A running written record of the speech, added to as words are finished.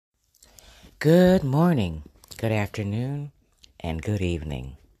Good morning, good afternoon, and good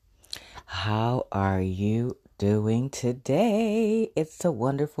evening. How are you doing today? It's a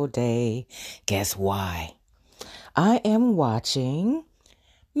wonderful day. Guess why? I am watching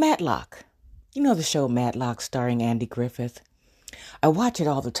Matlock. You know the show Matlock starring Andy Griffith? I watch it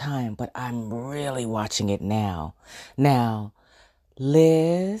all the time, but I'm really watching it now. Now,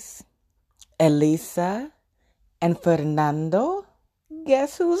 Liz, Elisa, and Fernando,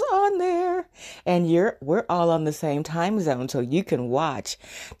 guess who's on there? And we're all on the same time zone, so you can watch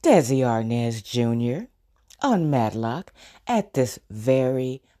Desi Arnaz Jr. on Matlock at this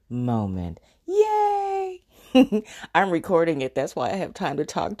very moment. Yay! I'm recording it. That's why I have time to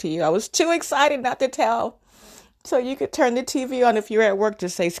talk to you. I was too excited not to tell. So you could turn the TV on if you're at work,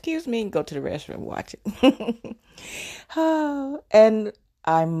 just say, excuse me, and go to the restroom and watch it. Oh, and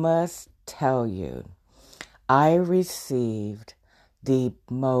I must tell you, I received the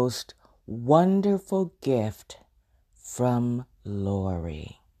most wonderful gift from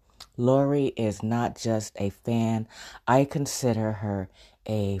Lori. Lori is not just a fan. I consider her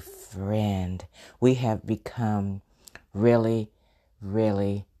a friend. We have become really,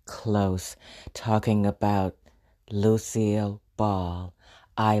 really close, talking about Lucille Ball.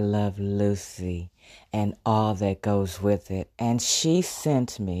 I Love Lucy and all that goes with it. And she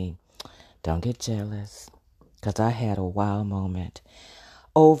sent me, don't get jealous, because I had a wow moment,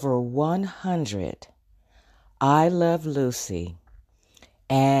 over 100 I Love Lucy,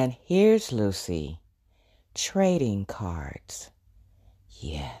 and Here's Lucy trading cards.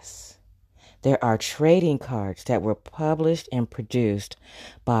 Yes, there are trading cards that were published and produced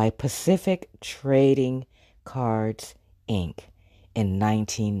by Pacific Trading Cards, Inc. in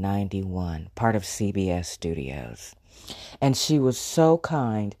 1991, part of CBS Studios. And she was so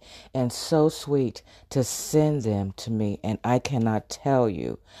kind and so sweet to send them to me. And I cannot tell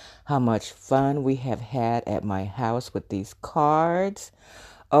you how much fun we have had at my house with these cards.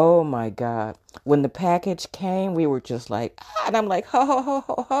 Oh my God. When the package came, we were just like, and I'm like, ho, ho, ho,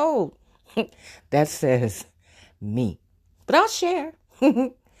 ho, ho. That says me. But I'll share.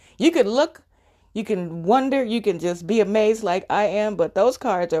 You can look, you can wonder, you can just be amazed like I am, but those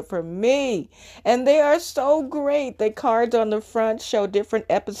cards are for me. And they are so great. The cards on the front show different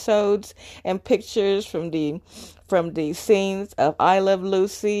episodes and pictures from the scenes of I Love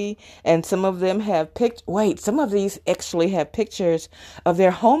Lucy, and some of them have some of these actually have pictures of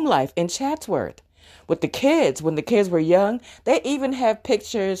their home life in Chatsworth with the kids when the kids were young. They even have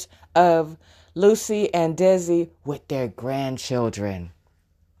pictures of Lucy and Desi with their grandchildren.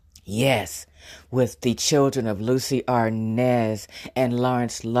 Yes, with the children of Lucy Arnaz and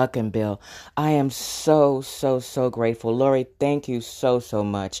Lawrence Luckenbill. I am so, so, so grateful. Lori, thank you so, so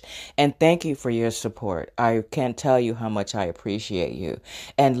much. And thank you for your support. I can't tell you how much I appreciate you.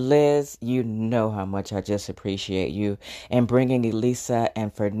 And Liz, you know how much I just appreciate you. And bringing Elisa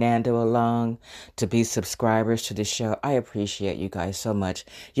and Fernando along to be subscribers to the show. I appreciate you guys so much.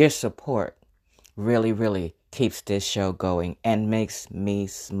 Your support really, really keeps this show going and makes me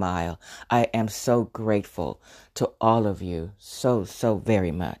smile. I am so grateful to all of you so, so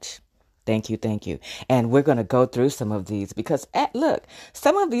very much. Thank you, thank you. And we're going to go through some of these because, look,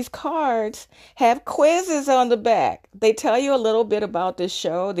 some of these cards have quizzes on the back. They tell you a little bit about the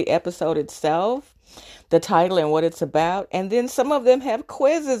show, the episode itself, the title and what it's about. And then some of them have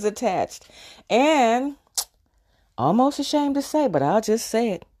quizzes attached. And almost ashamed to say, but I'll just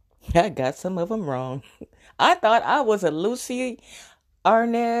say it. I got some of them wrong. I thought I was a Lucy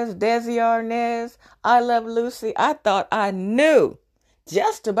Arnaz, Desi Arnaz, I Love Lucy. I thought I knew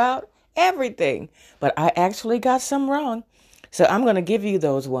just about everything, but I actually got some wrong. So I'm going to give you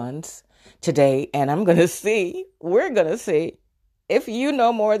those ones today, and we're going to see if you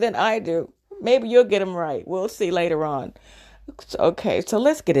know more than I do. Maybe you'll get them right. We'll see later on. Okay, so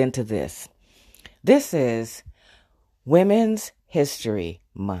let's get into this. This is Women's History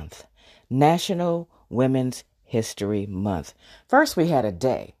Month, National Women's History Month. First, we had a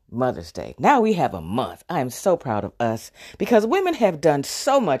day, Mother's Day. Now we have a month. I am so proud of us because women have done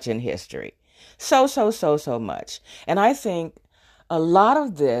so much in history. So much. And I think a lot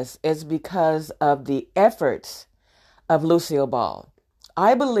of this is because of the efforts of Lucille Ball.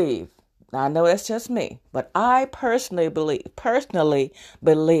 I believe, I know it's just me, but I personally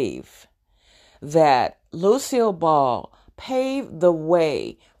believe that Lucille Ball paved the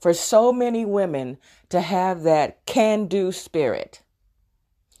way for so many women to have that can-do spirit.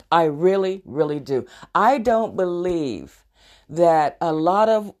 I really, really do. I don't believe that a lot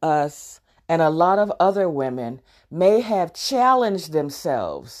of us and a lot of other women may have challenged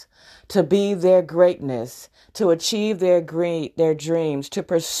themselves to be their greatness, to achieve their dreams, to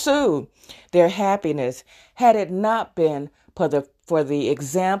pursue their happiness, had it not been for the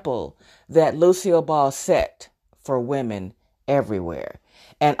example that Lucille Ball set for women everywhere.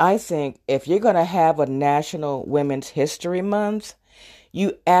 And I think if you're going to have a National Women's History Month,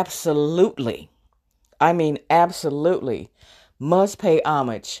 you absolutely, I mean absolutely, must pay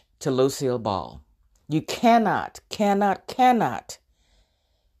homage to Lucille Ball. You cannot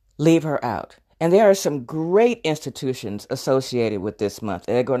leave her out. And there are some great institutions associated with this month.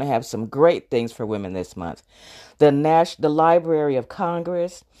 They're going to have some great things for women this month. The Library of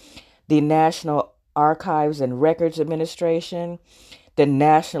Congress, the National Archives and Records Administration, the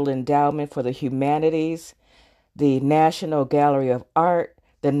National Endowment for the Humanities, the National Gallery of Art,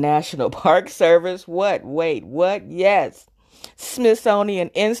 the National Park Service. What? Wait, what? Yes. Smithsonian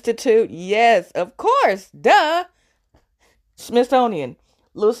Institute. Yes, of course. Duh. Smithsonian.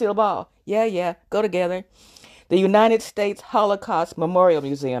 Lucille Ball. Yeah, go together. The United States Holocaust Memorial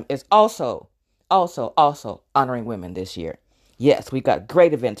Museum is also honoring women this year. Yes, we've got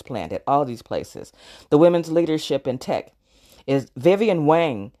great events planned at all these places. The Women's Leadership in Tech is Vivian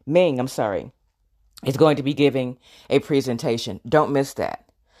Ming, is going to be giving a presentation. Don't miss that.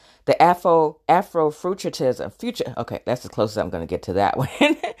 The Afrofuturism, okay, that's as close as I'm going to get to that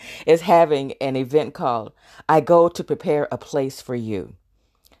one, is having an event called I Go to Prepare a Place for You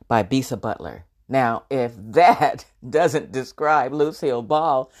by Bisa Butler. Now, if that doesn't describe Lucille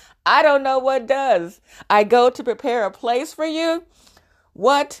Ball, I don't know what does. I go to prepare a place for you.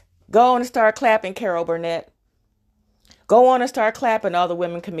 What? Go on and start clapping, Carol Burnett. Go on and start clapping all the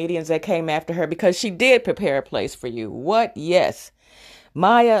women comedians that came after her because she did prepare a place for you. What? Yes.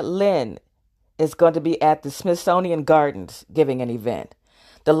 Maya Lin is going to be at the Smithsonian Gardens giving an event.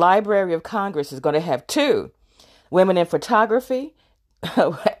 The Library of Congress is going to have 2 women in photography.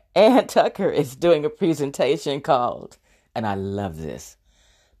 Ann Tucker is doing a presentation called, and I love this,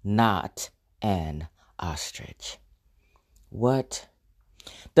 Not an Ostrich. What?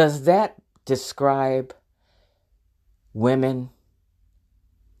 Does that describe women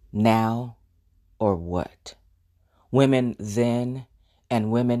now or what? Women then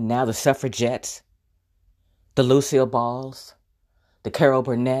and women now, the suffragettes, the Lucille Balls, the Carol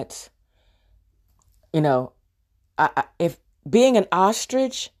Burnett's. You know, if being an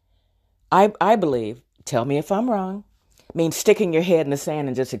ostrich, I believe, tell me if I'm wrong, means sticking your head in the sand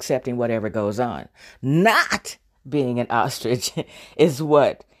and just accepting whatever goes on. Not being an ostrich is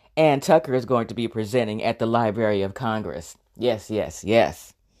what Ann Tucker is going to be presenting at the Library of Congress. Yes.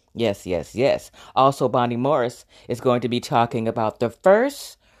 Also, Bonnie Morris is going to be talking about the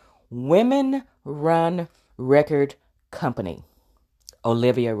first women-run record company,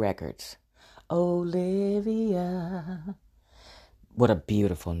 Olivia Records. Olivia. What a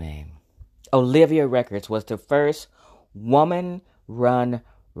beautiful name. Olivia Records was the first woman-run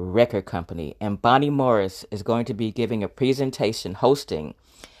record company, and Bonnie Morris is going to be giving a presentation hosting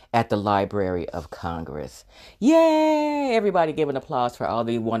at the Library of Congress. Yay! Everybody give an applause for all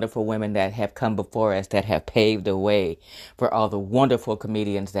the wonderful women that have come before us, that have paved the way for all the wonderful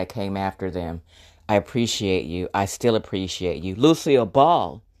comedians that came after them. I appreciate you. I still appreciate you. Lucille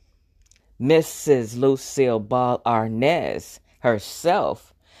Ball, Mrs. Lucille Ball Arnaz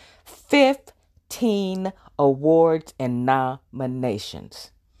herself, 15 awards and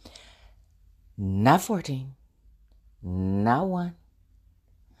nominations. Not 14, not 1,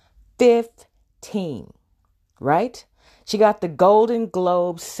 15, right? She got the Golden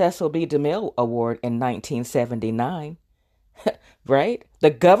Globe Cecil B. DeMille Award in 1979, right? The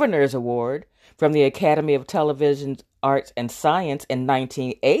Governor's Award from the Academy of Television Arts and Science in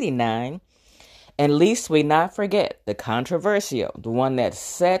 1989. And least we not forget the controversial, the one that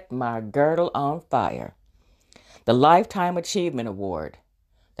set my girdle on fire, the Lifetime Achievement Award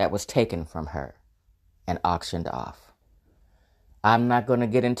that was taken from her and auctioned off. I'm not going to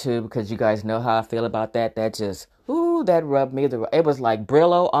get into, because you guys know how I feel about that. That just, that rubbed me. It was like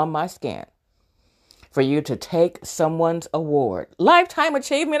Brillo on my skin. For you to take someone's award, Lifetime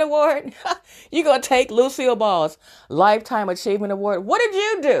Achievement Award, you're going to take Lucille Ball's Lifetime Achievement Award. What did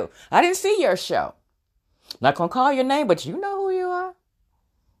you do? I didn't see your show. Not going to call your name, but you know who you are.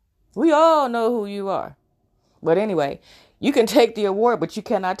 We all know who you are. But anyway, you can take the award, but you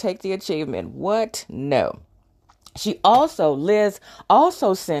cannot take the achievement. What? No. Liz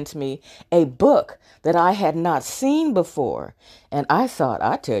also sent me a book that I had not seen before. And I thought,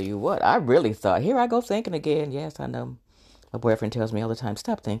 I tell you what, I really thought, here I go thinking again. Yes, I know. My boyfriend tells me all the time,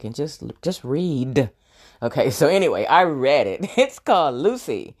 stop thinking, just read. Okay, so anyway, I read it. It's called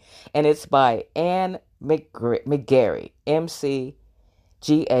Lucy, and it's by Anne McGarry, McGarry.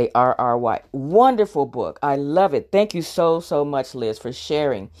 Wonderful book. I love it. Thank you so much, Liz, for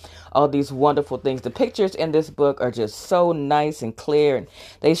sharing all these wonderful things. The pictures in this book are just so nice and clear, and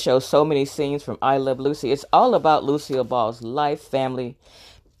they show so many scenes from I Love Lucy. It's all about Lucille Ball's life, family,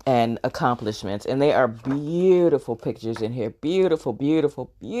 and accomplishments, and they are beautiful pictures in here. Beautiful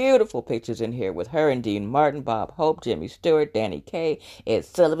pictures in here with her and Dean Martin, Bob Hope, Jimmy Stewart, Danny Kaye, Ed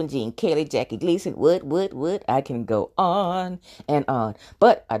Sullivan, Gene Kelly, Jackie Gleason. Wood. I can go on and on,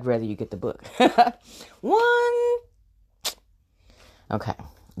 but I'd rather you get the book. Okay,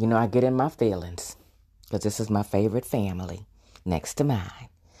 I get in my feelings because this is my favorite family next to mine.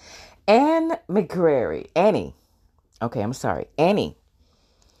 Anne McGarry, Annie. Okay, I'm sorry, Annie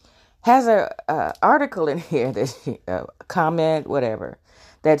has a article in here that she, comment, whatever,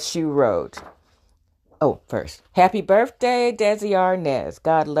 that she wrote. Oh, first, happy birthday, Desi Arnaz.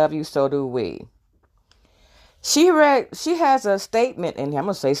 God love you, so do we. She has a statement in here. I'm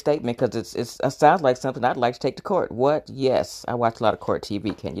going to say statement because it sounds like something I'd like to take to court. What? Yes, I watch a lot of court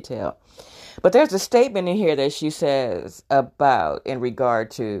TV, can you tell? But there's a statement in here that she says about, in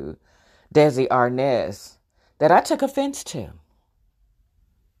regard to Desi Arnaz, that I took offense to.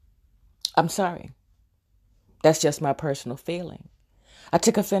 I'm sorry. That's just my personal feeling. I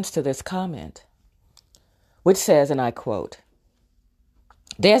took offense to this comment, which says, and I quote,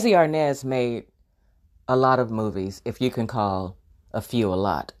 Desi Arnaz made a lot of movies, if you can call a few a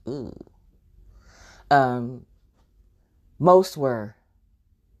lot. Ooh. Most were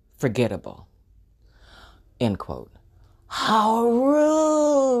forgettable. End quote. How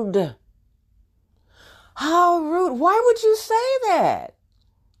rude. How rude. Why would you say that?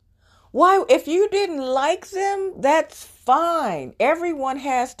 Why, if you didn't like them, that's fine. Everyone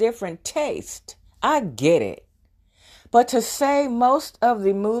has different taste. I get it. But to say most of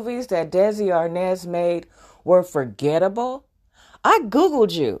the movies that Desi Arnaz made were forgettable, I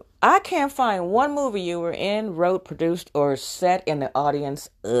Googled you. I can't find one movie you were in, wrote, produced, or sat in the audience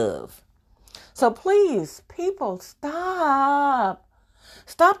of. So please, people, stop.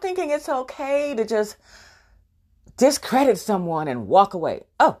 Stop thinking it's okay to just discredit someone and walk away.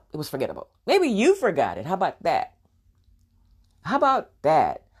 Oh, it was forgettable. Maybe you forgot it. How about that?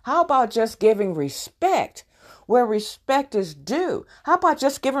 How about just giving respect where respect is due? How about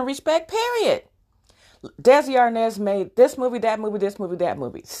just giving respect, period? Desi Arnaz made this movie, that movie, this movie, that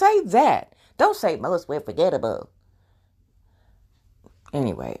movie. Say that. Don't say most were forgettable.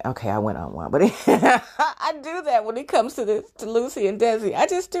 Anyway, okay, I went on one. But I do that when it comes to Lucy and Desi. I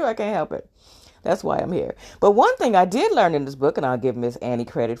just do. I can't help it. That's why I'm here. But one thing I did learn in this book, and I'll give Miss Annie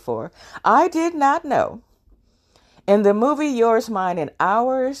credit for, I did not know. In the movie Yours, Mine, and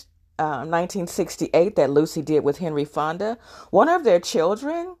Ours, 1968, that Lucy did with Henry Fonda, one of their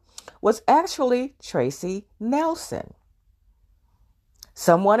children was actually Tracy Nelson.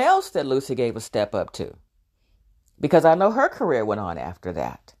 Someone else that Lucy gave a step up to. Because I know her career went on after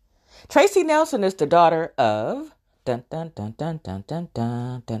that. Tracy Nelson is the daughter of dun dun dun dun dun dun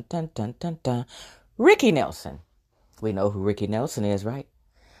dun dun dun dun dun dun Ricky Nelson. We know who Ricky Nelson is, right?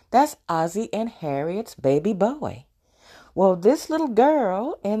 That's Ozzie and Harriet's baby boy. Well, this little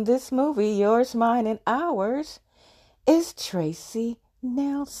girl in this movie, Yours, Mine, and Ours, is Tracy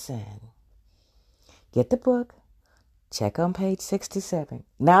Nelson. Get the book. Check on page 67.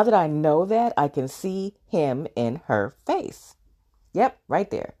 Now that I know that, I can see him in her face. Yep, right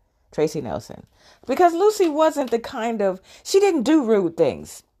there. Tracy Nelson. Because Lucy wasn't the kind of, she didn't do rude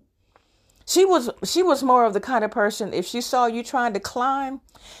things. She was more of the kind of person, if she saw you trying to climb,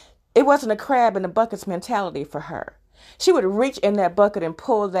 it wasn't a crab in the buckets mentality for her. She would reach in that bucket and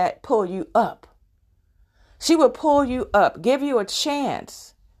pull you up. She would pull you up, give you a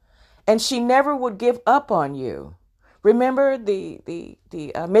chance. And she never would give up on you. Remember the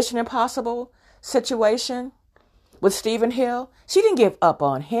Mission Impossible situation with Stephen Hill? She didn't give up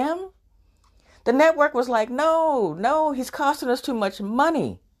on him. The network was like, no, he's costing us too much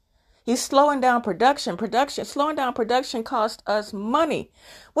money. He's slowing down production. Slowing down production cost us money.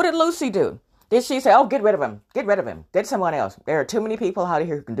 What did Lucy do? Did she say, oh, get rid of him. Get someone else. There are too many people out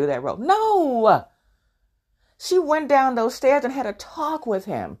here who can do that role. No. She went down those stairs and had a talk with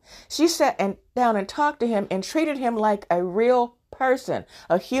him. She sat down and talked to him and treated him like a real person,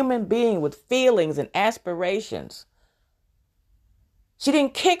 a human being with feelings and aspirations. She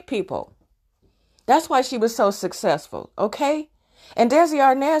didn't kick people. That's why she was so successful, okay? And Desi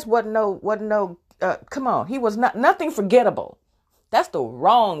Arnaz wasn't no, come on, he was nothing forgettable. That's the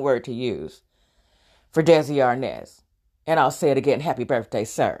wrong word to use for Desi Arnaz. And I'll say it again, happy birthday,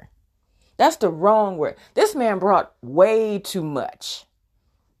 sir. That's the wrong word. This man brought way too much.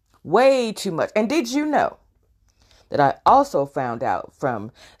 Way too much. And did you know that I also found out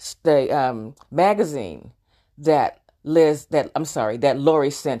from the magazine that Lori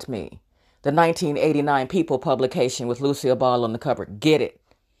sent me, the 1989 People publication with Lucille Ball on the cover. Get it.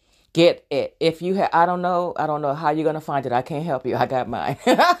 Get it. If you have, I don't know how you're going to find it. I can't help you. I got mine.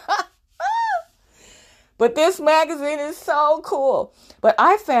 But this magazine is so cool. But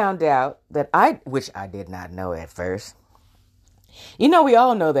I found out which I did not know at first. You know, we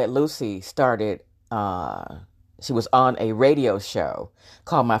all know that Lucy started, she was on a radio show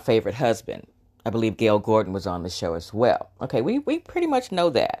called My Favorite Husband. I believe Gail Gordon was on the show as well. Okay, we pretty much know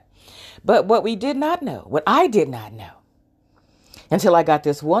that. But what I did not know, until I got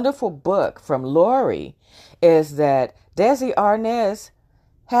this wonderful book from Lori, is that Desi Arnaz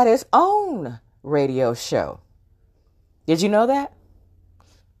had his own radio show. Did you know that?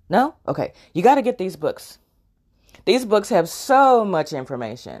 No? Okay. You got to get these books. These books have so much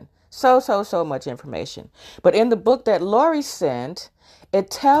information. So much information. But in the book that Lori sent,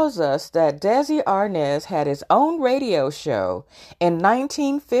 it tells us that Desi Arnaz had his own radio show in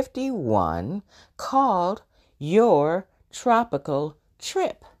 1951 called Your Tropical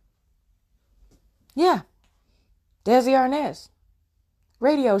Trip. Yeah. Desi Arnaz.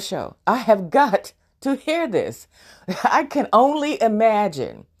 Radio show. I have got to hear this. I can only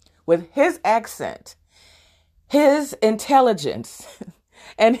imagine with his accent, his intelligence,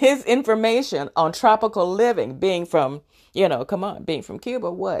 and his information on tropical living, being from, being from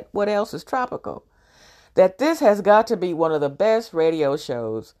Cuba, what else is tropical? That this has got to be one of the best radio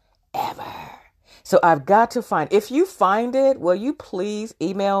shows ever. So I've got to find, if you find it, will you please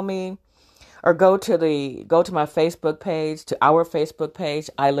email me? Or go to my Facebook page, to our Facebook page,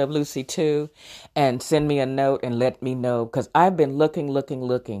 I Love Lucy Too, and send me a note and let me know, because I've been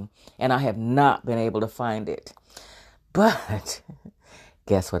looking, and I have not been able to find it. But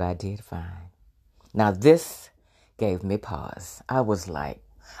guess what I did find? Now this gave me pause. I was like,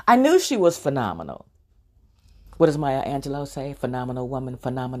 I knew she was phenomenal. What does Maya Angelou say? Phenomenal woman,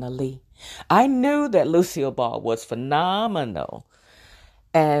 phenomenally. I knew that Lucille Ball was phenomenal.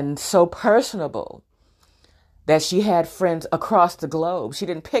 And so personable that she had friends across the globe. She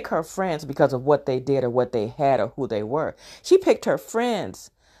didn't pick her friends because of what they did or what they had or who they were. She picked her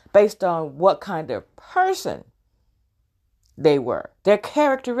friends based on what kind of person they were, their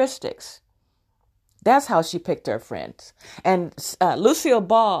characteristics. That's how she picked her friends. And Lucille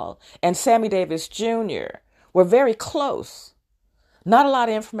Ball and Sammy Davis Jr. were very close. Not a lot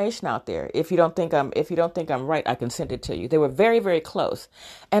of information out there. If you don't think I'm right, I can send it to you. They were very, very close.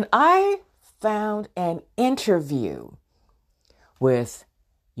 And I found an interview with,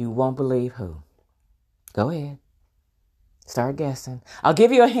 you won't believe who. Go ahead. Start guessing. I'll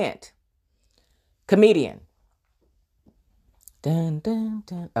give you a hint. Comedian. Dun, dun,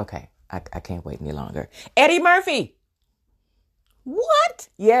 dun. Okay. I can't wait any longer. Eddie Murphy. What?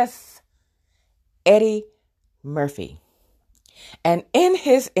 Yes. Eddie Murphy. And in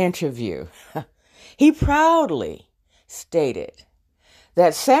his interview, he proudly stated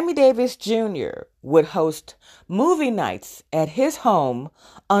that Sammy Davis Jr. would host movie nights at his home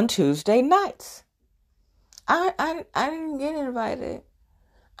on Tuesday nights. I didn't get invited.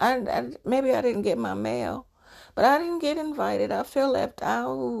 Maybe I didn't get my mail, but I didn't get invited. I feel left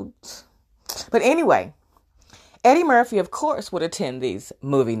out. But anyway, Eddie Murphy, of course, would attend these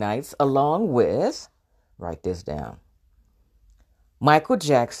movie nights along with, write this down, Michael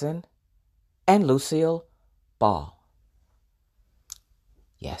Jackson and Lucille Ball.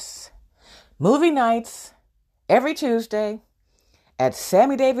 Yes. Movie nights every Tuesday at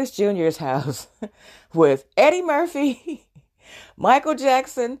Sammy Davis Jr.'s house with Eddie Murphy, Michael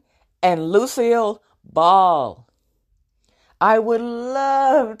Jackson, and Lucille Ball. I would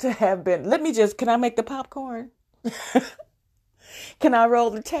love to have been. Can I make the popcorn? Can I roll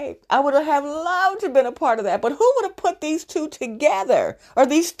the tape? I would have loved to have been a part of that. But who would have put these two together? Or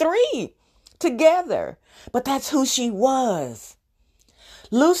these three together? But that's who she was.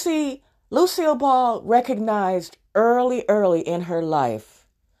 Lucille Ball recognized early in her life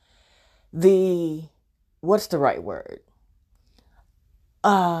what's the right word?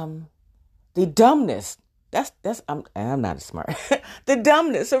 The dumbness. I'm not smart. The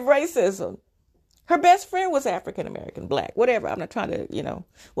dumbness of racism. Her best friend was African American, black, whatever. I'm not trying to,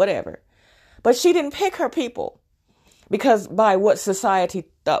 whatever. But she didn't pick her people because by what society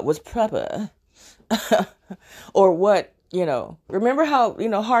thought was proper or what, remember how,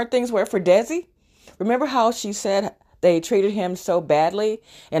 hard things were for Desi? Remember how she said they treated him so badly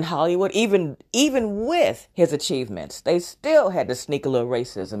in Hollywood, even with his achievements, they still had to sneak a little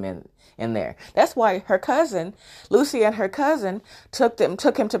racism in there. That's why her cousin, Lucy and her cousin took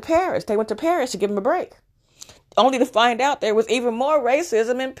him to Paris. They went to Paris to give him a break, only to find out there was even more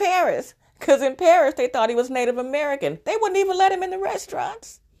racism in Paris. Because in Paris, they thought he was Native American. They wouldn't even let him in the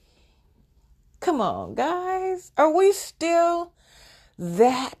restaurants. Come on, guys. Are we still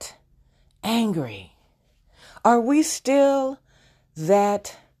that angry? Are we still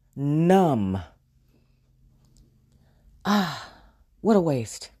that numb? What a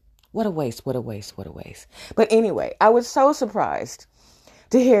waste. What a waste, what a waste, what a waste. But anyway, I was so surprised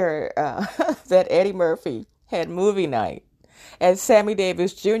to hear that Eddie Murphy had movie night at Sammy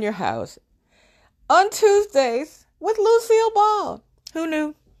Davis Jr. house on Tuesdays with Lucille Ball. Who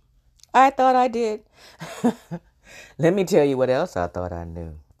knew? I thought I did. Let me tell you what else I thought I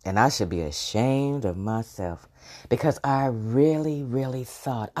knew. And I should be ashamed of myself because I really, really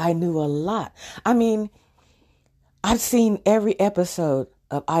thought I knew a lot. I mean, I've seen every episode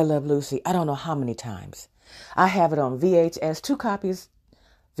of I Love Lucy. I don't know how many times. I have it on VHS, 2 copies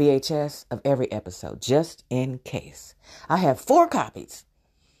VHS of every episode, just in case. I have 4 copies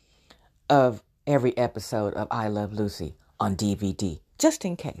of every episode of I Love Lucy on DVD, just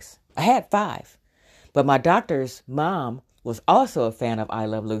in case. I had 5, but my doctor's mom was also a fan of I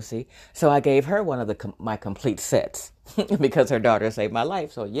Love Lucy, so I gave her one of my complete sets because her daughter saved my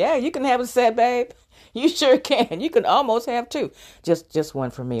life. So yeah, you can have a set, babe. You sure can. You can almost have 2. Just one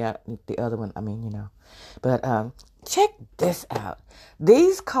for me. The other one, But check this out.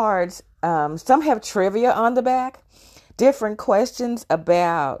 These cards, some have trivia on the back, different questions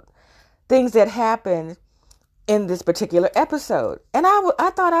about things that happened in this particular episode. And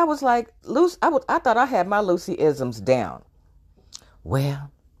I thought I was like, I thought I had my Lucy-isms down. Well,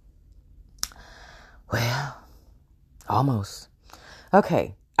 almost.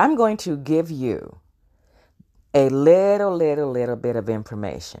 Okay, I'm going to give you a little bit of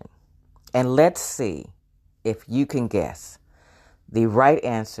information. And let's see if you can guess the right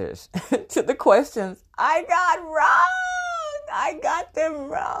answers to the questions I got wrong. I got them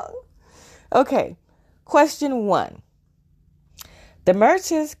wrong. Okay, question 1. The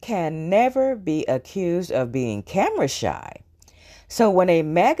Mertzes can never be accused of being camera shy. So when a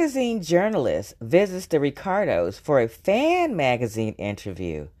magazine journalist visits the Ricardos for a fan magazine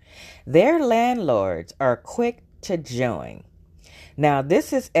interview, their landlords are quick to join. Now,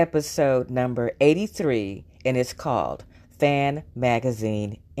 this is episode number 83, and it's called Fan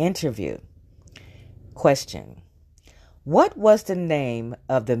Magazine Interview. Question: what was the name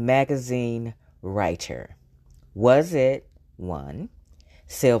of the magazine writer? Was it 1,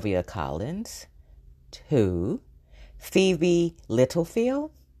 Sylvia Collins, 2, Phoebe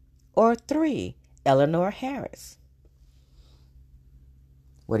Littlefield, or 3, Eleanor Harris?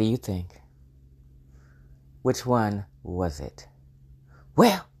 What do you think? Which one was it?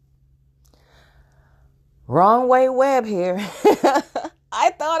 Well, wrong way web here.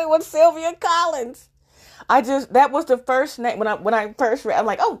 I thought it was Sylvia Collins. That was the first name when I first read. I'm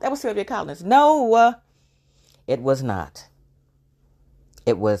like, oh, that was Sylvia Collins. No, it was not.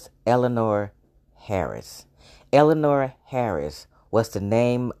 It was Eleanor Harris. Eleanor Harris was the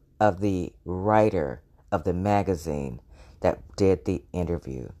name of the writer of the magazine that did the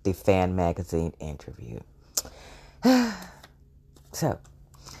interview, the fan magazine interview. So,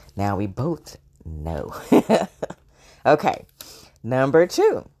 now we both know. Okay, number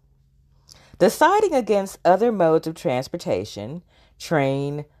 2. Deciding against other modes of transportation,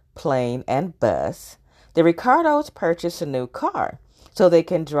 train, plane, and bus, the Ricardos purchased a new car so they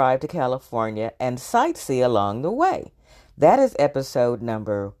can drive to California and sightsee along the way. That is episode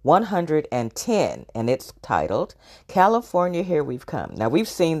number 110, and it's titled, California, Here We've Come. Now, we've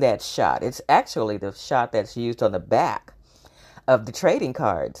seen that shot. It's actually the shot that's used on the back of the trading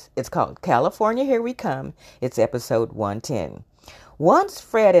cards. It's called California, Here We Come. It's episode 110. Once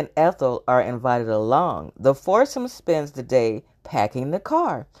Fred and Ethel are invited along, the foursome spends the day packing the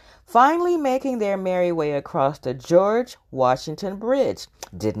car, finally making their merry way across the George Washington Bridge.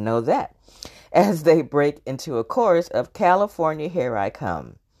 Didn't know that. As they break into a chorus of California, Here I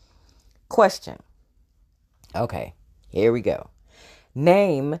Come. Question. Okay, here we go.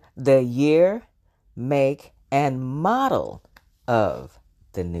 Name the year, make, and model of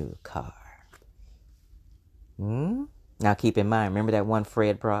the new car. Now keep in mind, remember that one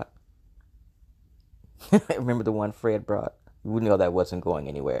Fred brought? Remember the one Fred brought? We know that wasn't going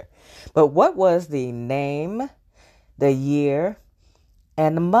anywhere. But what was the name, the year,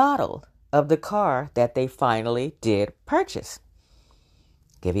 and the model of the car that they finally did purchase?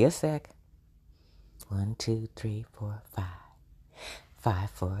 Give you a sec. 1, 2, 3, 4, 5. 5,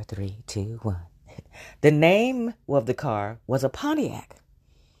 4, 3, 2, 1. The name of the car was a Pontiac,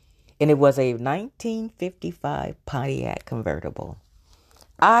 and it was a 1955 Pontiac convertible.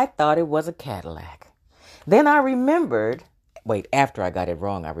 I thought it was a Cadillac. Then I remembered, after I got it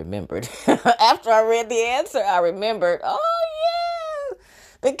wrong, I remembered. After I read the answer, I remembered, oh yeah,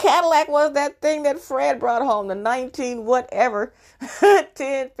 the Cadillac was that thing that Fred brought home, the 19 whatever,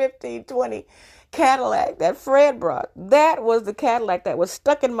 10, 15, 20 Cadillac that Fred brought. That was the Cadillac that was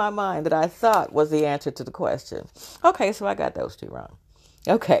stuck in my mind that I thought was the answer to the question. Okay, so I got those two wrong.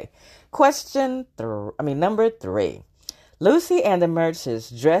 Okay, number 3. Lucy and the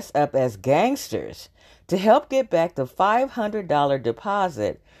Mertzes dress up as gangsters to help get back the $500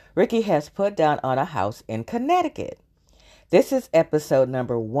 deposit Ricky has put down on a house in Connecticut. This is episode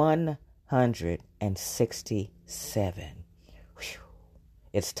number 167. Whew.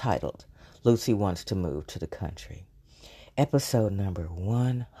 It's titled, Lucy Wants to Move to the Country. Episode number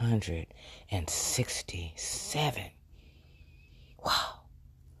 167. Wow.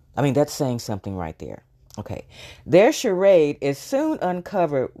 I mean, that's saying something right there. Okay. Their charade is soon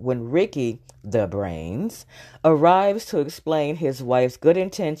uncovered when Ricky, the brains, arrives to explain his wife's good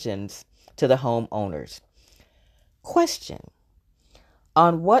intentions to the homeowners. Question.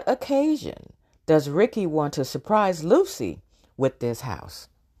 On what occasion does Ricky want to surprise Lucy with this house?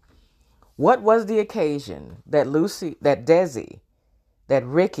 What was the occasion that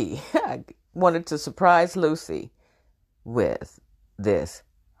Ricky wanted to surprise Lucy with this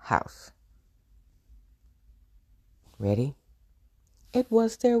house? Ready? It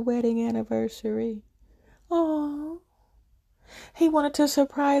was their wedding anniversary. Oh, he wanted to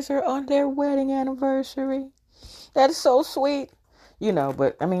surprise her on their wedding anniversary. That's so sweet.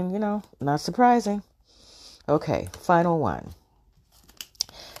 But not surprising. Okay, final one.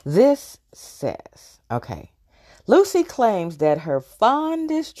 This says, Lucy claims that her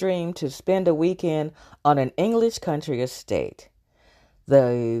fondest dream to spend a weekend on an English country estate.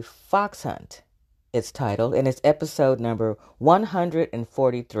 The Fox Hunt, it's titled, and it's episode number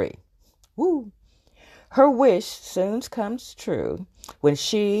 143. Woo! Her wish soon comes true when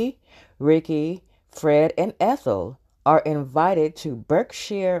she, Ricky, Fred, and Ethel are invited to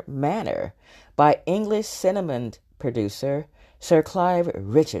Berkshire Manor by English cinema producer Sir Clive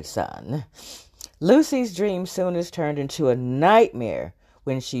Richardson. Lucy's dream soon is turned into a nightmare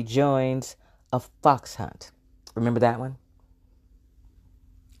when she joins a fox hunt. Remember that one?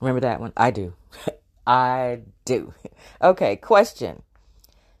 I do. I do. Okay, question.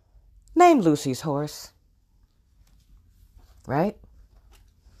 Name Lucy's horse. Right?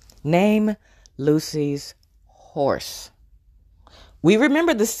 Name Lucy's horse. We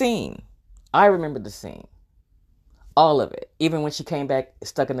remember the scene. I remember the scene. All of it. Even when she came back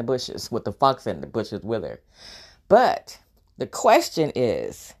stuck in the bushes with the fox in the bushes with her. But the question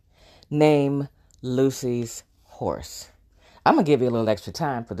is, name Lucy's horse. I'm going to give you a little extra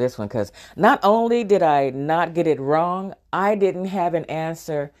time for this one because not only did I not get it wrong, I didn't have an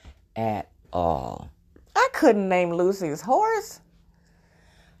answer at all. I couldn't name Lucy's horse.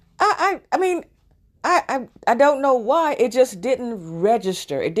 I don't know why. It just didn't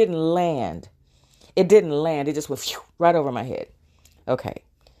register. It didn't land. It just went right over my head. Okay.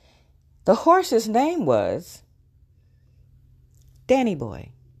 The horse's name was Danny Boy.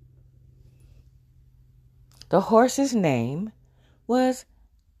 The horse's name was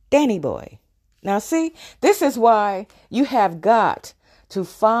Danny Boy. Now, see, this is why you have got to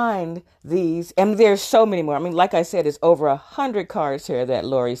find these, and there's so many more. I mean, like I said, it's over 100 cards here that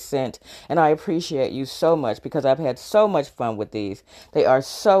Lori sent, and I appreciate you so much because I've had so much fun with these. They are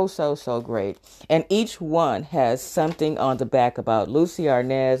so, so, so great, and each one has something on the back about Lucy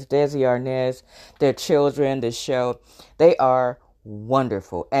Arnaz, Desi Arnaz, their children, the show. They are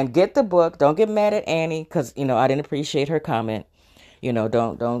wonderful. And get the book. Don't get mad at Annie because, I didn't appreciate her comment.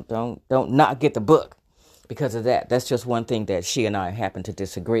 Don't not get the book because of that. That's just one thing that she and I happen to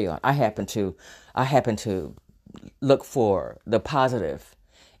disagree on. I happen to look for the positive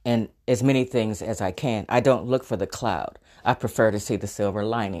in as many things as I can. I don't look for the cloud. I prefer to see the silver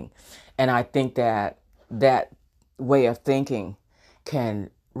lining. And I think that way of thinking can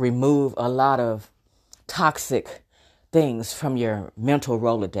remove a lot of toxic things from your mental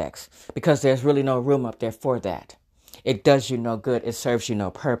Rolodex because there's really no room up there for that. It does you no good. It serves you no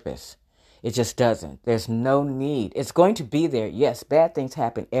purpose. It just doesn't. There's no need. It's going to be there. Yes, bad things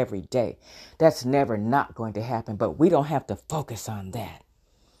happen every day. That's never not going to happen, but we don't have to focus on that.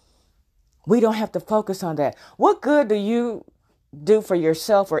 We don't have to focus on that. What good do you do for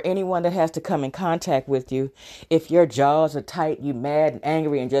yourself or anyone that has to come in contact with you if your jaws are tight, you mad and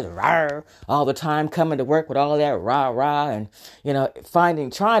angry and just rah all the time, coming to work with all that rah and,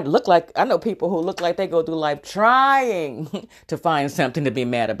 trying to look like, I know people who look like they go through life trying to find something to be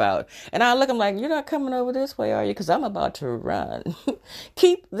mad about. And I look, I'm like, you're not coming over this way, are you? Because I'm about to run.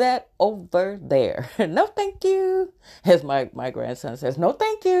 Keep that over there. No, thank you. As my grandson says, no,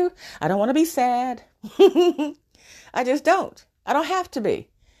 thank you. I don't want to be sad. I just don't. I don't have to be.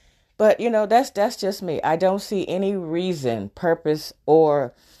 But, that's just me. I don't see any reason, purpose,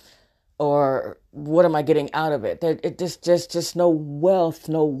 or what am I getting out of it? It just no wealth,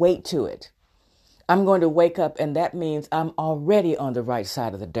 no weight to it. I'm going to wake up, and that means I'm already on the right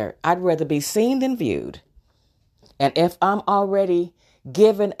side of the dirt. I'd rather be seen than viewed. And if I'm already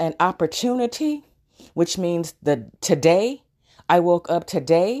given an opportunity, which means today, I woke up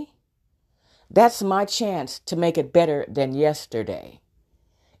today, that's my chance to make it better than yesterday.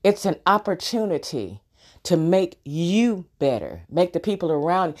 It's an opportunity to make you better, make the people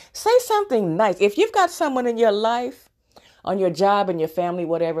around you. Say something nice. If you've got someone in your life, on your job, in your family,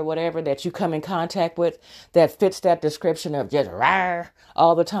 whatever, that you come in contact with that fits that description of just rah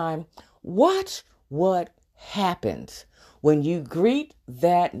all the time, watch what happens when you greet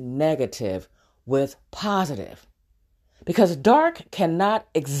that negative with positive. Because dark cannot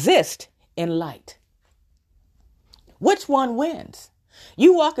exist in light. Which one wins?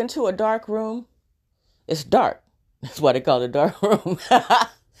 You walk into a dark room, it's dark. That's why they call it a dark room.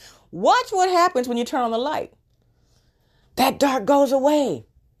 Watch what happens when you turn on the light. That dark goes away.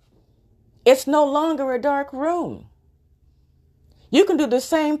 It's no longer a dark room. You can do the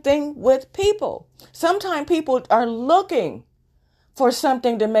same thing with people. Sometimes people are looking for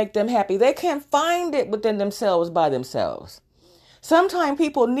something to make them happy. They can't find it within themselves by themselves. Sometimes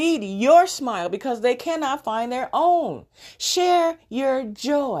people need your smile because they cannot find their own. Share your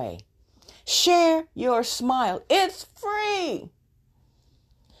joy. Share your smile. It's free.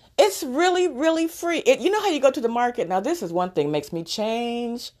 It's really, really free. You know how you go to the market? Now, this is one thing makes me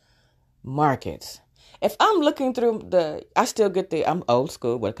change markets. If I'm looking through I'm old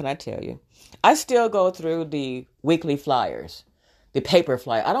school. What can I tell you? I still go through the weekly flyers, the paper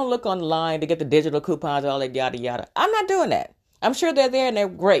flyer. I don't look online to get the digital coupons, all that yada, yada. I'm not doing that. I'm sure they're there and they're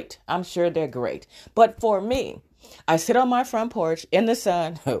great. I'm sure they're great. But for me, I sit on my front porch in the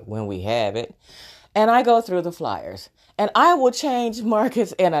sun when we have it, and I go through the flyers. And I will change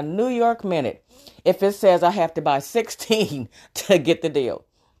markets in a New York minute if it says I have to buy 16 to get the deal.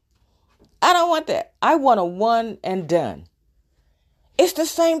 I don't want that. I want a one and done. It's the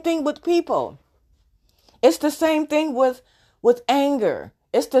same thing with people. It's the same thing with anger.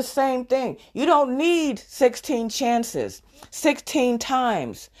 It's the same thing. You don't need 16 chances, 16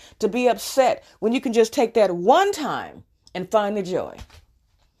 times to be upset when you can just take that one time and find the joy.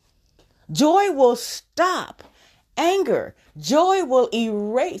 Joy will stop anger. Joy will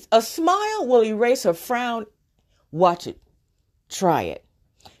erase. A smile will erase a frown. Watch it. Try it.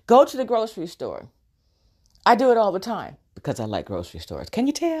 Go to the grocery store. I do it all the time because I like grocery stores. Can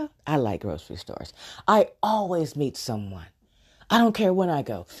you tell? I like grocery stores. I always meet someone. I don't care when I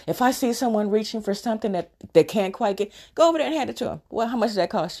go. If I see someone reaching for something that they can't quite get, go over there and hand it to them. Well, how much did that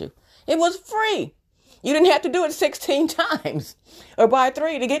cost you? It was free. You didn't have to do it 16 times or buy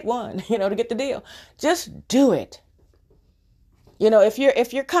 3 to get 1, to get the deal. Just do it.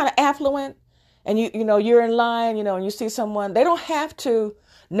 If you're kind of affluent and you're in line, and you see someone, they don't have to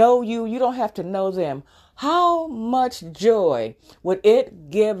know you. You don't have to know them. How much joy would it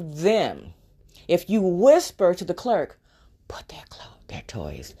give them if you whisper to the clerk, put their clothes, their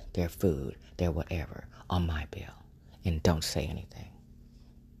toys, their food, their whatever on my bill, and don't say anything.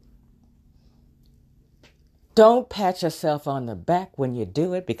 Don't pat yourself on the back when you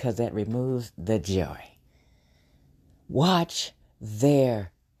do it because that removes the joy. Watch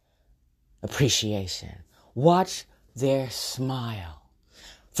their appreciation. Watch their smile.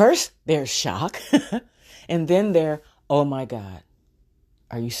 First, their shock, and then their, oh my God.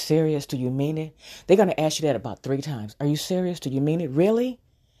 Are you serious? Do you mean it? They're going to ask you that about 3 times. Are you serious? Do you mean it? Really?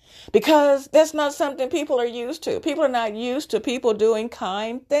 Because that's not something people are used to. People are not used to people doing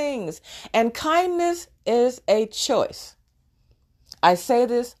kind things. And kindness is a choice. I say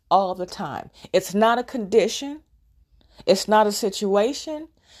this all the time. It's not a condition. It's not a situation.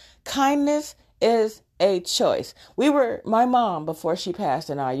 Kindness is a choice. My mom, before she passed,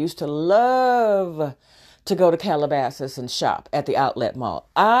 and I used to love to go to Calabasas and shop at the outlet mall.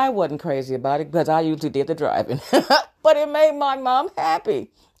 I wasn't crazy about it because I usually did the driving, but it made my mom happy.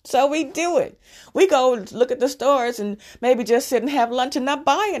 So we do it. We go look at the stores and maybe just sit and have lunch and not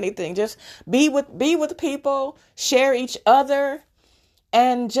buy anything. Just be with people, share each other,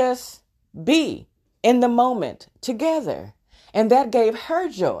 and just be in the moment together. And that gave her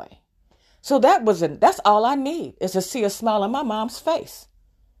joy. So that's all I need is to see a smile on my mom's face,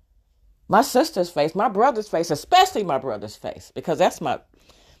 my sister's face, my brother's face, especially my brother's face, because that's my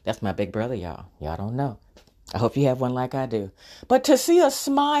big brother, y'all. Y'all don't know. I hope you have one like I do. But to see a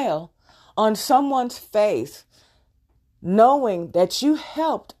smile on someone's face, knowing that you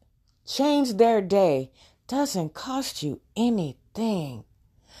helped change their day, doesn't cost you anything.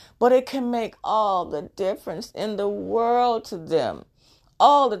 But it can make all the difference in the world to them.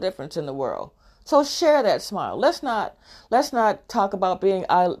 All the difference in the world. So share that smile. Let's not talk about being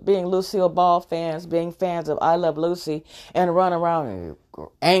Lucille Ball fans, being fans of I Love Lucy, and run around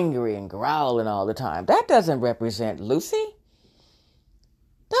angry and growling all the time. That doesn't represent Lucy.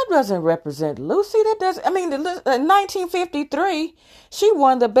 That doesn't represent Lucy. That doesn't. I mean, in 1953, she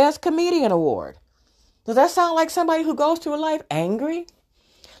won the Best Comedian Award. Does that sound like somebody who goes through life angry?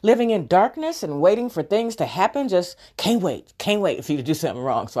 Living in darkness and waiting for things to happen. Just can't wait for you to do something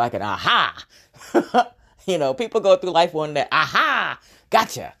wrong so I can, aha. People go through life wanting that, aha,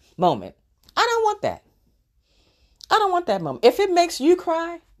 gotcha moment. I don't want that. I don't want that moment. If it makes you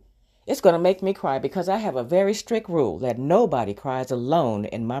cry, it's going to make me cry, because I have a very strict rule that nobody cries alone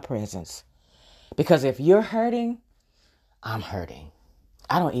in my presence. Because if you're hurting, I'm hurting.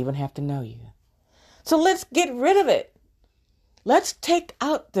 I don't even have to know you. So let's get rid of it. Let's take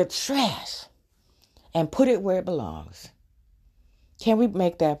out the trash and put it where it belongs. Can we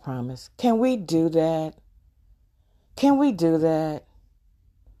make that promise? Can we do that? Can we do that?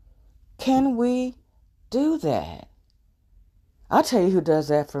 Can we do that? I'll tell you who does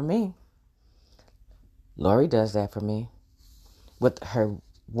that for me. Lori does that for me with her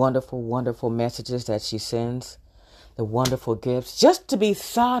wonderful, wonderful messages that she sends, the wonderful gifts, just to be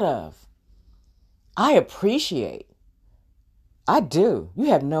thought of. I appreciate. I do. You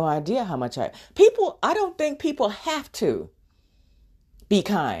have no idea how much I don't think people have to be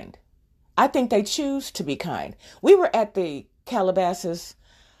kind. I think they choose to be kind. We were at the Calabasas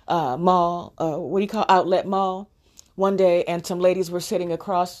mall, outlet mall one day, and some ladies were sitting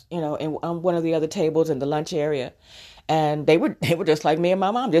across, on one of the other tables in the lunch area. And they were just like me and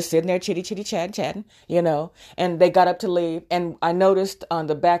my mom, just sitting there chatting, and they got up to leave. And I noticed on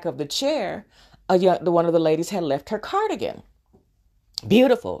the back of the chair, one of the ladies had left her cardigan.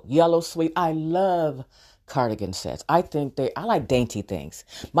 Beautiful, yellow, sweet. I love cardigan sets. I like dainty things.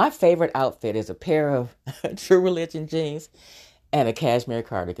 My favorite outfit is a pair of True Religion jeans and a cashmere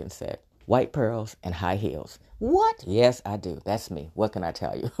cardigan set. White pearls and high heels. What? Yes, I do. That's me. What can I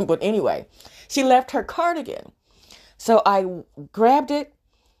tell you? But anyway, she left her cardigan. So I grabbed it,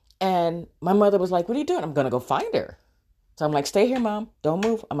 and my mother was like, "What are you doing?" "I'm going to go find her." So I'm like, "Stay here, Mom. Don't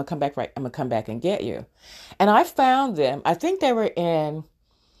move. I'm going to come back and get you." And I found them. I think they were in,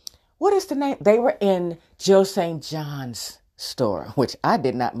 what is the name? They were in Joe St. John's store, which I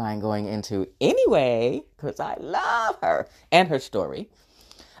did not mind going into anyway, because I love her and her story.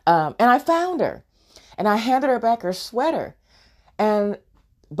 And I found her, and I handed her back her sweater. And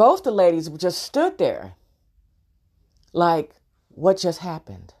both the ladies just stood there like, what just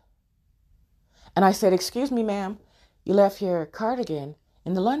happened? And I said, "Excuse me, ma'am. You left your cardigan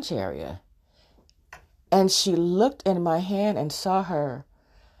in the lunch area." And she looked in my hand and saw her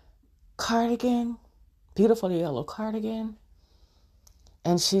cardigan, beautiful yellow cardigan.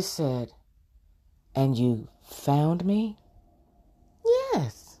 And she said, "And you found me?"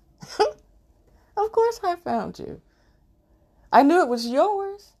 "Yes." "Of course I found you. I knew it was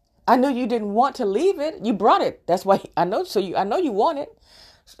yours. I knew you didn't want to leave it. You brought it. That's why I know. I know you want it."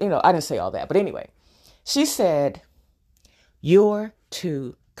 I didn't say all that, but anyway, she said, "You're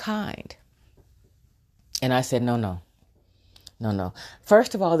too kind." And I said, no.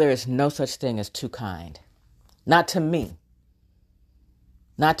 First of all, there is no such thing as too kind. Not to me.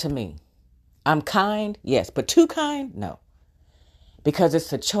 Not to me. I'm kind, yes, but too kind? No. Because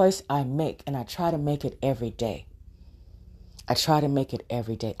it's a choice I make, and I try to make it every day. I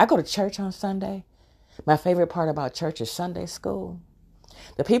go to church on Sunday. My favorite part about church is Sunday school.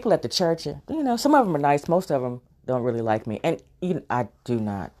 The people at the church, some of them are nice. Most of them don't really like me. And I do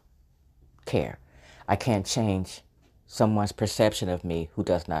not care. I can't change someone's perception of me who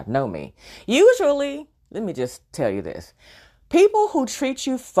does not know me. Usually, let me just tell you this. People who treat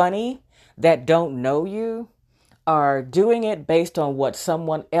you funny that don't know you are doing it based on what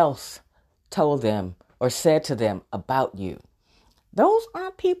someone else told them or said to them about you. Those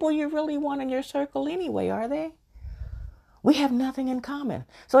aren't people you really want in your circle anyway, are they? We have nothing in common.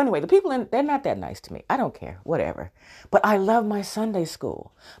 So anyway, the people they're not that nice to me. I don't care, whatever. But I love my Sunday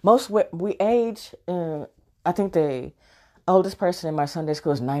school. We age, I think the oldest person in my Sunday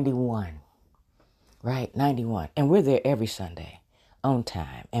school is 91, right? 91. And we're there every Sunday on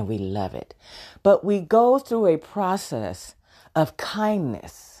time and we love it. But we go through a process of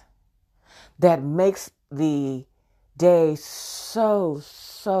kindness that makes the day so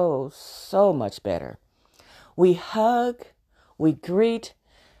much better. We hug, we greet,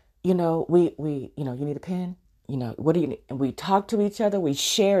 you need a pen? What do you need? And we talk to each other, we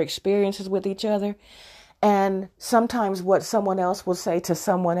share experiences with each other. And sometimes what someone else will say to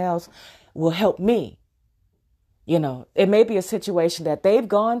someone else will help me. It may be a situation that they've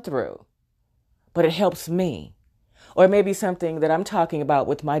gone through, but it helps me. Or it may be something that I'm talking about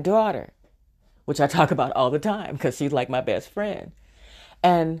with my daughter, which I talk about all the time because she's like my best friend.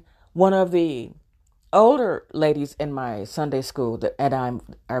 And one of the older ladies in my Sunday school and I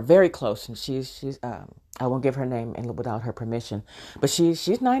are very close, and she's I won't give her name without her permission, but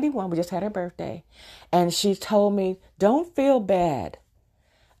she's 91. We just had her birthday, and she told me, don't feel bad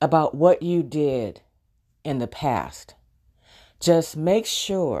about what you did in the past. Just make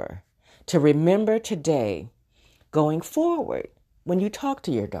sure to remember today going forward when you talk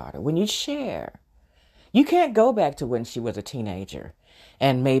to your daughter, when you share. You can't go back to when she was a teenager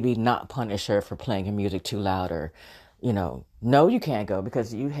and maybe not punish her for playing her music too loud or, no, you can't go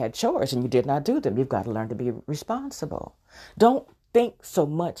because you had chores and you did not do them. You've got to learn to be responsible. Don't think so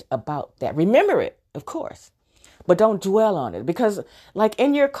much about that. Remember it, of course, but don't dwell on it because like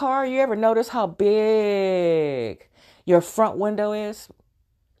in your car, you ever notice how big your front window is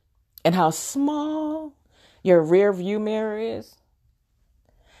and how small your rear view mirror is?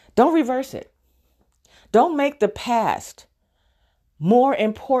 Don't reverse it. Don't make the past more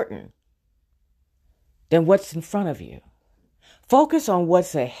important than what's in front of you. Focus on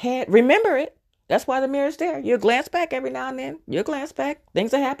what's ahead. Remember it. That's why the mirror's there. You'll glance back every now and then. You'll glance back.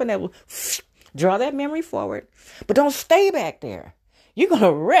 Things that happen that will draw that memory forward. But don't stay back there. You're going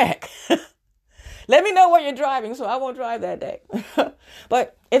to wreck. Let me know where you're driving so I won't drive that day.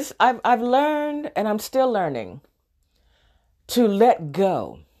 But I've learned, and I'm still learning, to let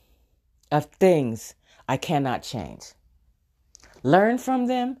go of things I cannot change. Learn from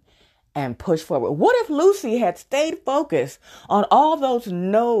them and push forward. What if Lucy had stayed focused on all those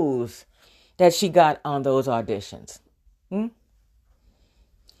no's that she got on those auditions?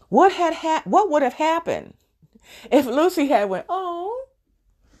 What would have happened if Lucy had went, oh,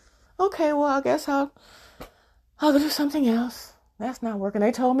 okay, well, I guess I'll go do something else. That's not working.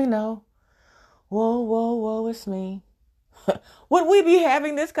 They told me no. Whoa, it's me. Would we be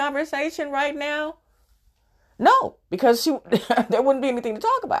having this conversation right now? No, because there wouldn't be anything to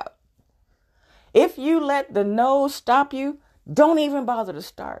talk about. If you let the no's stop you, don't even bother to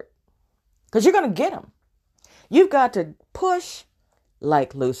start because you're going to get them. You've got to push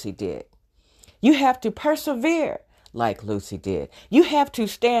like Lucy did. You have to persevere like Lucy did. You have to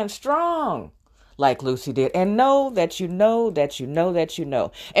stand strong like Lucy did and know that you know that you know that you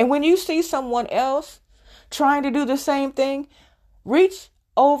know. And when you see someone else trying to do the same thing, reach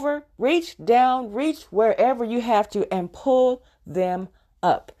over, reach down, reach wherever you have to and pull them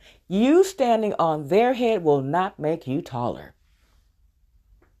up. You standing on their head will not make you taller.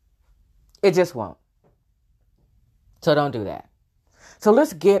 It just won't. So don't do that. So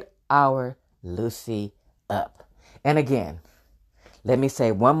let's get our Lucy up. And again, let me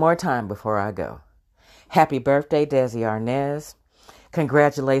say one more time before I go. Happy birthday, Desi Arnaz.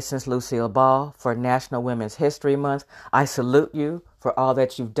 Congratulations, Lucille Ball, for National Women's History Month. I salute you for all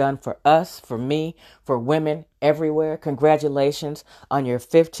that you've done for us, for me, for women everywhere. Congratulations on your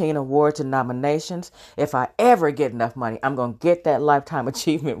 15 awards and nominations. If I ever get enough money, I'm going to get that Lifetime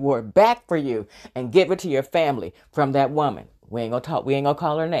Achievement Award back for you and give it to your family from that woman. We ain't going to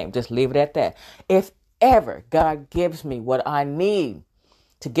call her name. Just leave it at that. If ever God gives me what I need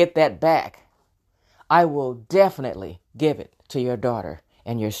to get that back, I will definitely give it to your daughter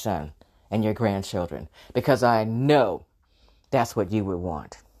and your son and your grandchildren because I know that's what you would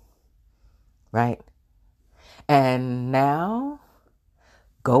want. Right? And now,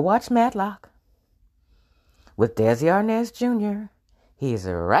 go watch Matlock with Desi Arnaz Jr. He's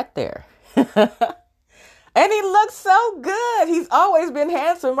right there. And he looks so good. He's always been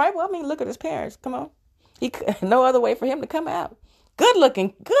handsome, right? Well, I mean, look at his parents. Come on. No other way for him to come out. Good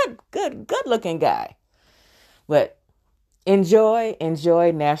looking guy. But enjoy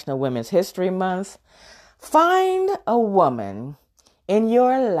National Women's History Month. Find a woman in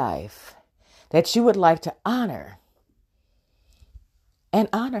your life that you would like to honor and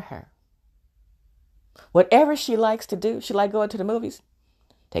honor her. Whatever she likes to do, she like going to the movies.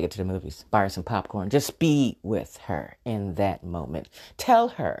 Take her to the movies. Buy her some popcorn. Just be with her in that moment. Tell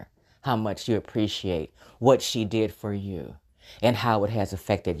her how much you appreciate what she did for you and how it has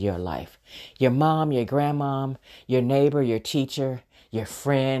affected your life. Your mom, your grandmom, your neighbor, your teacher, your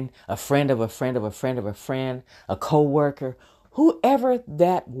friend, a friend of a friend of a friend of a friend, a co-worker, whoever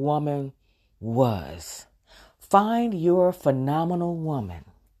that woman was. Find your phenomenal woman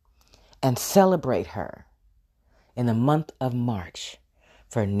and celebrate her in the month of March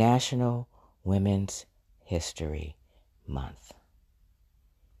for National Women's History Month.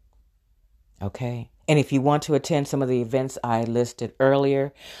 Okay? And if you want to attend some of the events I listed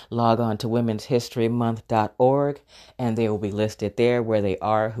earlier, log on to womenshistorymonth.org and they will be listed there where they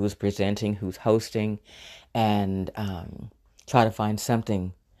are, who's presenting, who's hosting, and try to find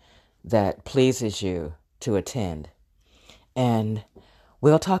something that pleases you to attend. And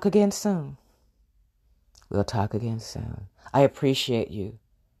we'll talk again soon. We'll talk again soon. I appreciate you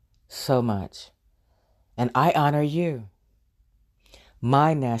so much. And I honor you.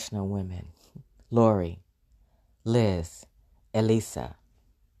 My national women, Lori, Liz, Elisa.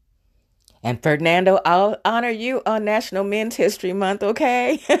 And Fernando, I'll honor you on National Men's History Month,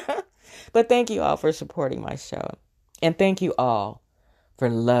 okay? But thank you all for supporting my show. And thank you all for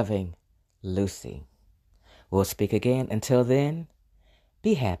loving Lucy. We'll speak again. Until then,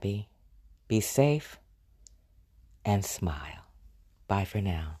 be happy, be safe, and smile. Bye for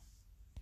now.